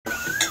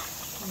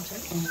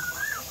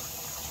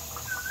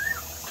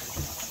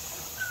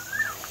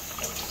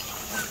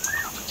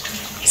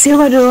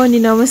सेवारो अनि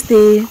नमस्ते,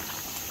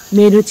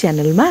 मेरो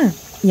च्यानलमा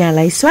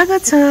यहाँलाई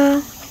स्वागत छ।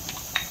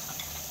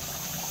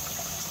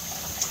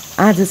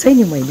 आज चाहिँ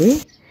नि मैले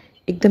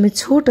एकदमै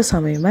छोटो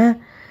समयमा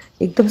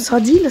एकदम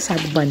सजिलो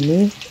साथ बन्ने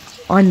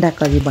अन्डा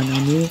करी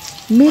बनाउने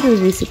मेरो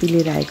रेसिपी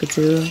लिएर आएको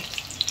छु।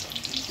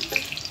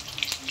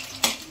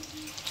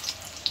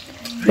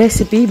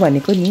 रेसिपी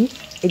भनेको नि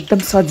एकदम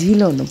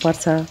सजिलो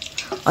हुनुपर्छ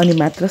अनि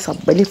मात्र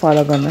सबैले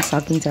फलो गर्न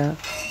सकिन्छ।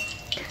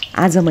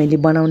 आज मैले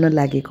बनाउन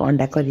लागेको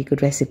अन्डा करीको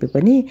रेसिपी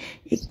पनि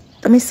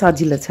एकदमै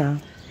सजिलो छ।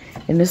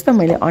 हेर्नुस् त,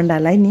 मैले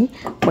अन्डालाई नि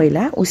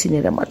पहिला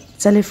उसिनेर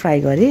मजाले फ्राई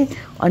गरेँ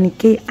अनि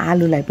केही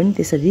आलुलाई पनि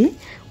त्यसरी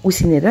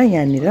उसिनेर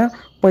यहाँनिर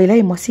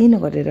पहिल्यै मसिनो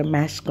गरेर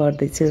म्यास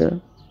गर्दैछु।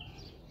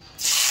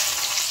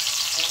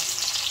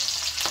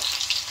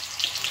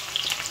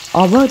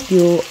 अब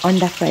त्यो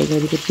अन्डा फ्राई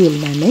गरेको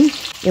तेलमा नै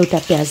एउटा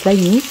प्याजलाई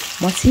नि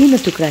मसिनो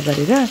टुक्रा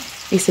गरेर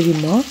यसरी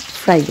म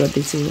फ्राई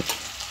गर्दैछु।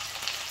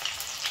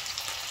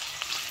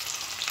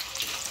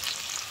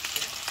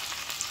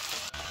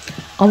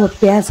 अब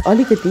प्याज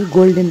अलिकति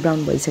गोल्डन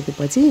ब्राउन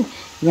भइसकेपछि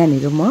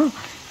यहाँनिर म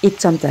 1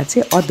 चम्चा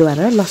चाहिँ अदुवा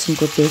र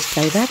लसुनको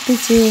पेस्टलाई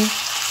राख्दैछु।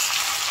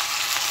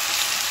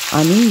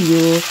 अनि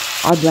यो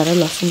अदुवा र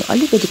लसुन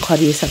अलिकति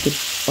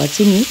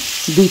खरिएसकेपछि नि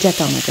 2टा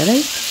टमाटरलाई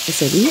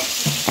यसरी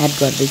एड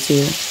गर्दैछु।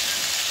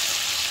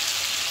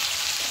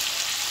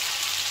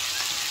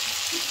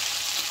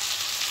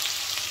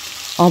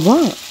 अब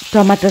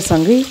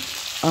टमाटरसँगै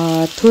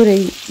थोरै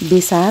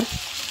बेसार,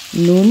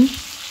 नुन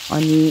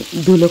अनि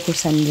धुलो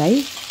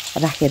खोर्सानीलाई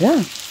राखेर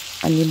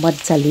अनि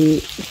मजाले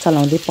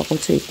चलाउँदै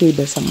पकाउँछु केही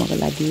बेरसम्मको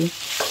लागि।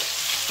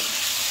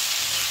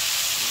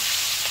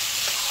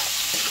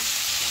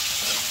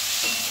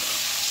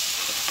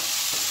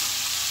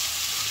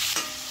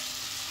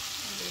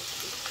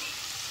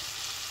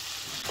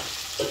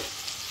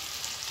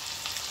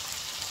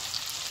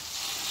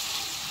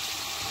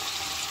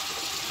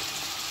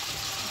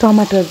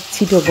 टमाटर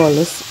छिटो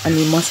गलोस्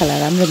अनि मसला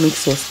राम्रो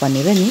मिक्स होस्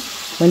भनेर नि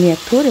मैले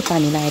यहाँ थोरै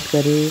पानीलाई एड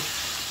गरेँ।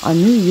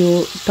 अनि यो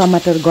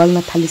टमाटर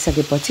गल्न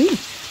थालिसकेपछि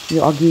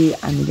यो अघि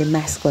हामीले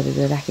म्यास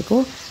गरेर राखेको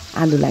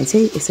आलुलाई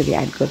चाहिँ यसरी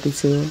एड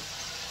गर्दैछु।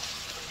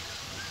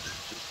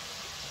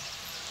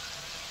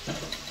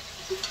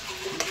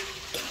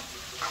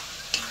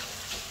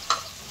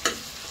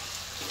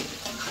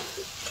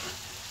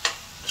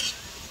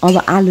 अब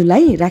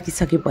आलुलाई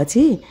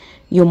राखिसकेपछि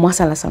यो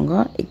मसलासँग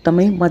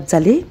एकदमै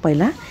मजाले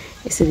पहिला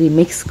यसरी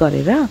मिक्स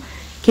गरेर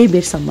केही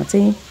बेरसम्म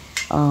चाहिँ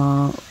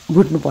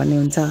भुट्नुपर्ने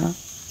हुन्छ।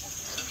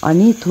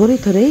 अनि थोरै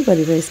थोरै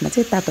गरेर यसमा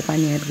चाहिँ तातो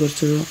पानी एड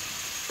गर्छु।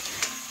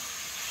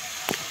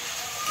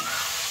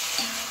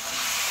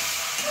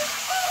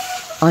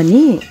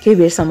 अनि केही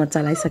बेरसम्म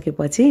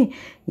चलाइसकेपछि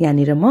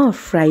यहाँनिर म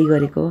फ्राई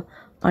गरेको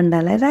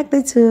अन्डालाई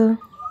राख्दैछु।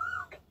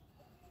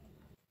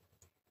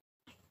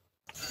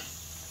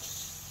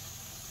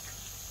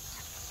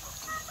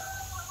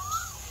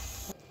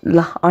 ल,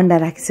 अन्डा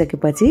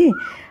राखिसकेपछि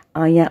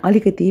यहाँ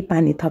अलिकति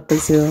पानी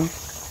थप्दैछु।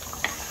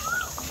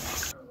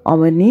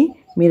 अब नि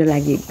मेरो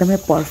लागि एकदमै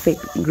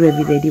पर्फेक्ट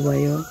ग्रेभी रेडी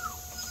भयो।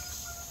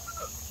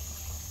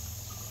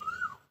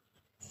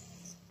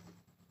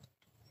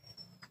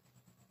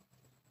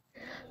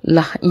 ल,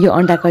 यो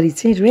अन्डा करी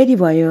चाहिँ रेडी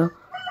भयो।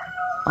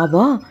 अब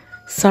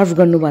सर्भ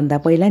गर्नुभन्दा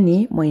पहिला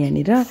नि म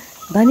यहाँनिर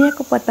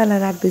धनियाको पत्तालाई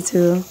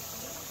राख्दैछु।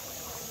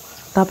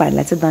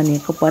 तपाईहरुलाई चाहिँ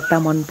धनियाको पत्ता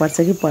मनपर्छ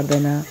कि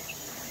पर्दैन?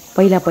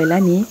 पहिला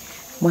नि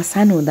म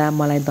सानो हुँदा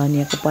मलाई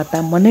धनियाको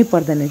पत्ता मनै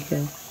पर्दैन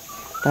थियो।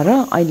 तर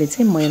अहिले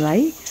चाहिँ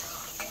मलाई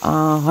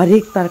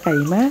हरेक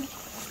तरकारीमा,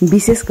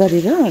 विशेष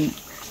गरेर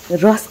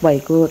रस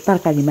भएको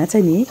तरकारीमा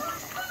चाहिँ नि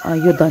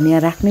यो धनिया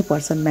राख्नै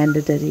पर्छ,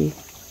 म्यान्डेटरी।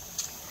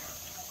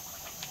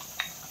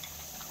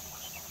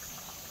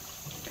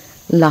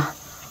 ल,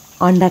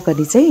 अन्डा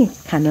करी चाहिँ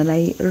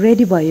खानलाई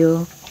रेडी भयो।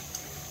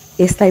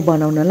 यसलाई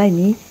बनाउनलाई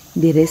नि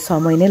धेरै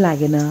समय नै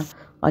लागेन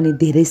अनि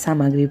धेरै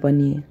सामग्री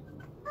पनि।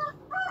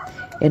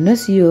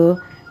 हेर्नुस्, यो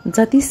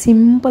जति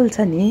सिम्पल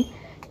छ नि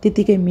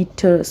त्यतिकै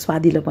मिठो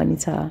स्वादिलो पनि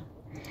छ।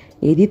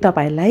 यदि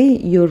तपाईलाई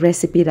यो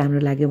रेसिपी राम्रो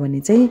लाग्यो भने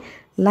चाहिँ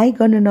लाइक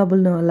गर्न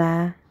नभुल्नुहोला।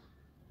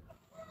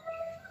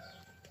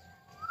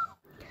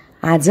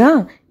 आज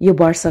यो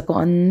वर्षको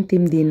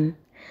अन्तिम दिन।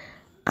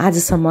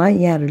 आजसम्म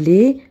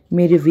यहाँहरूले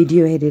मेरो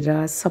भिडियो हेरेर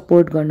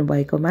सपोर्ट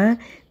गर्नुभएकोमा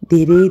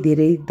धेरै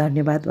धेरै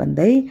धन्यवाद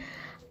भन्दै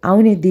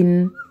आउने दिन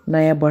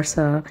नयाँ वर्ष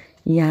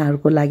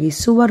यहाँहरूको लागि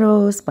शुभ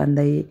रहोस्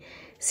भन्दै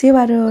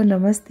सेवारो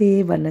नमस्ते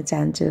भन्न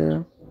चाहन्छु।